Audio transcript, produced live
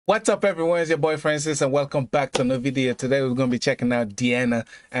What's up, everyone? It's your boy Francis, and welcome back to another video. Today we're going to be checking out Deanna,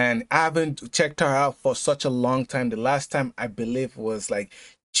 and I haven't checked her out for such a long time. The last time I believe was like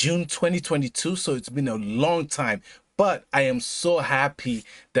June 2022, so it's been a long time. But I am so happy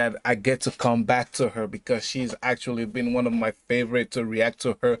that I get to come back to her because she's actually been one of my favorite to react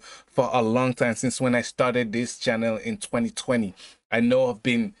to her for a long time, since when I started this channel in 2020. I know I've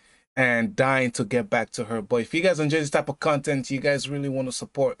been and dying to get back to her. But if you guys enjoy this type of content, you guys really want to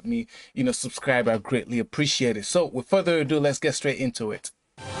support me, subscribe. I greatly appreciate it. So with further ado, let's get straight into it.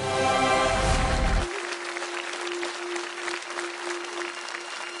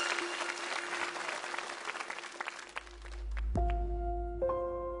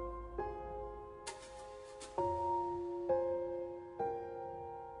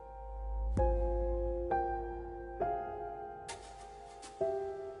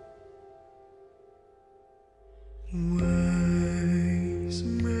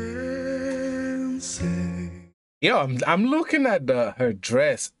 Yo, I'm looking at her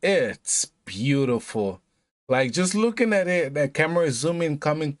dress. It's beautiful. Like, just looking at it, the camera is zooming,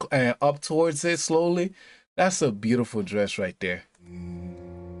 coming up towards it slowly. That's a beautiful dress right there.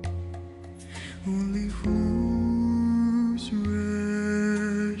 Only who's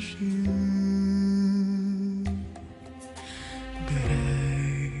rushing, but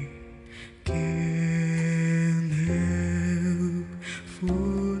I can't help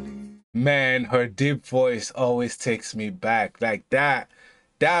falling. Man, her deep voice always takes me back. Like that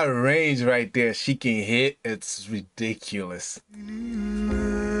range right there she can hit, it's ridiculous.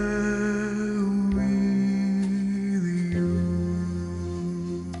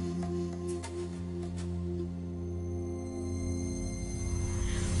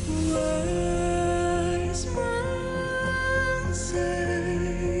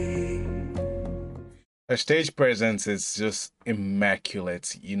 Her stage presence is just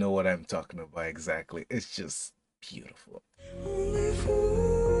immaculate. You know what I'm talking about exactly. It's just beautiful.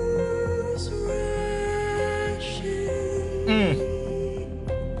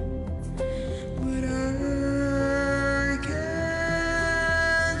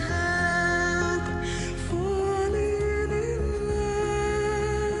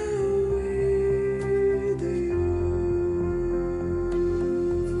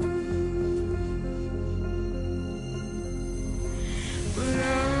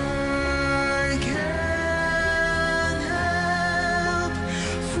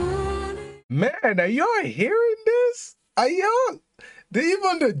 Man, are y'all hearing this? Are y'all?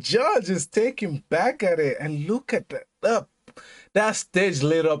 Even the judge is taking back at it. And look at that. That stage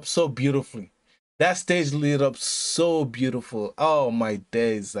lit up so beautifully. That stage lit up so beautiful. Oh my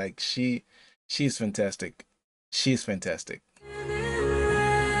days. Like she's fantastic. She's fantastic.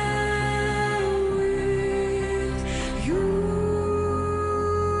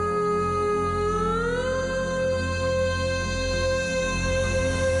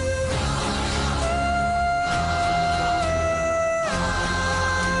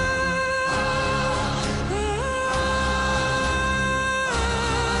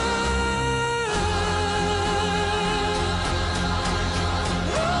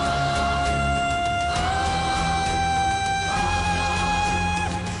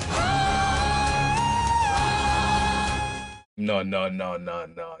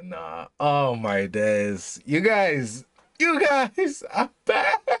 No. Oh my days. You guys, I'm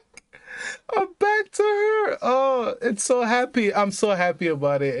back. I'm back to her. Oh, it's so happy. I'm so happy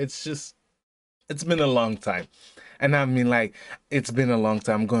about it. It's been a long time. And I mean, like, it's been a long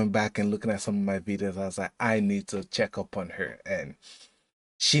time. I'm going back and looking at some of my videos. I was like, I need to check up on her. And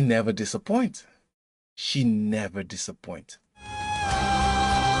she never disappoints. She never disappoints.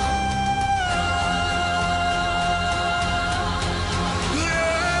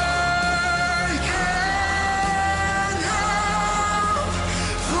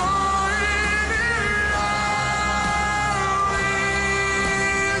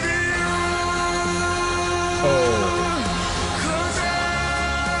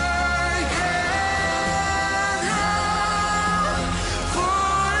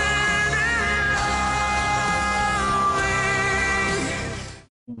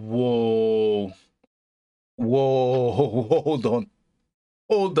 Whoa,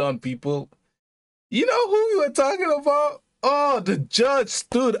 hold on, people. You know who we were talking about? Oh, the judge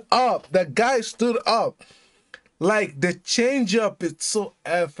stood up. The guy stood up. Like, the change up, it's so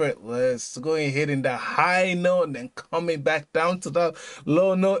effortless. Going hitting the high note and then coming back down to the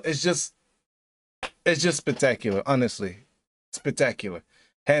low note. It's just spectacular, honestly. Spectacular.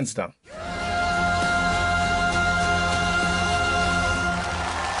 Hands down.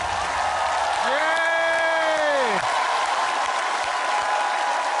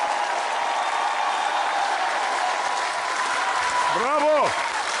 Bravo!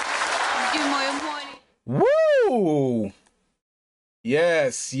 Woo!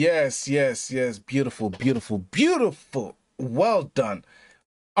 Yes, yes, yes, yes. Beautiful, beautiful, beautiful. Well done.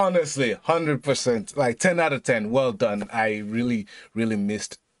 Honestly, 100%. Like 10 out of 10. Well done. I really, really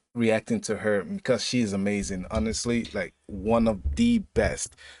missed reacting to her because she's amazing. Honestly, like one of the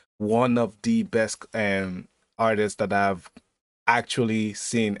best artists that I've actually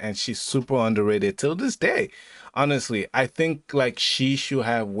seen, and she's super underrated till this day. Honestly, I think like she should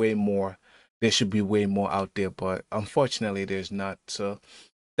have way more. There should be way more out there, but unfortunately there's not. So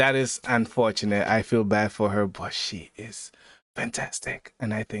that is unfortunate. I feel bad for her, but she is fantastic.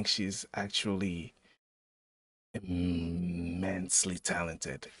 And I think she's actually immensely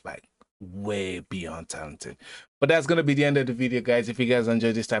talented, like way beyond talented. But that's gonna be the end of the video, guys. If you guys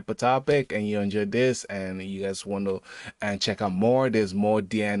enjoyed this type of topic and you enjoyed this and you guys want to and check out more, there's more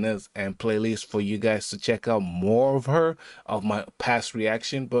Deanna's and playlists for you guys to check out more of her, of my past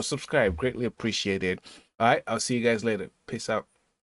reaction. But subscribe, greatly appreciated. All right, I'll see you guys later. Peace out.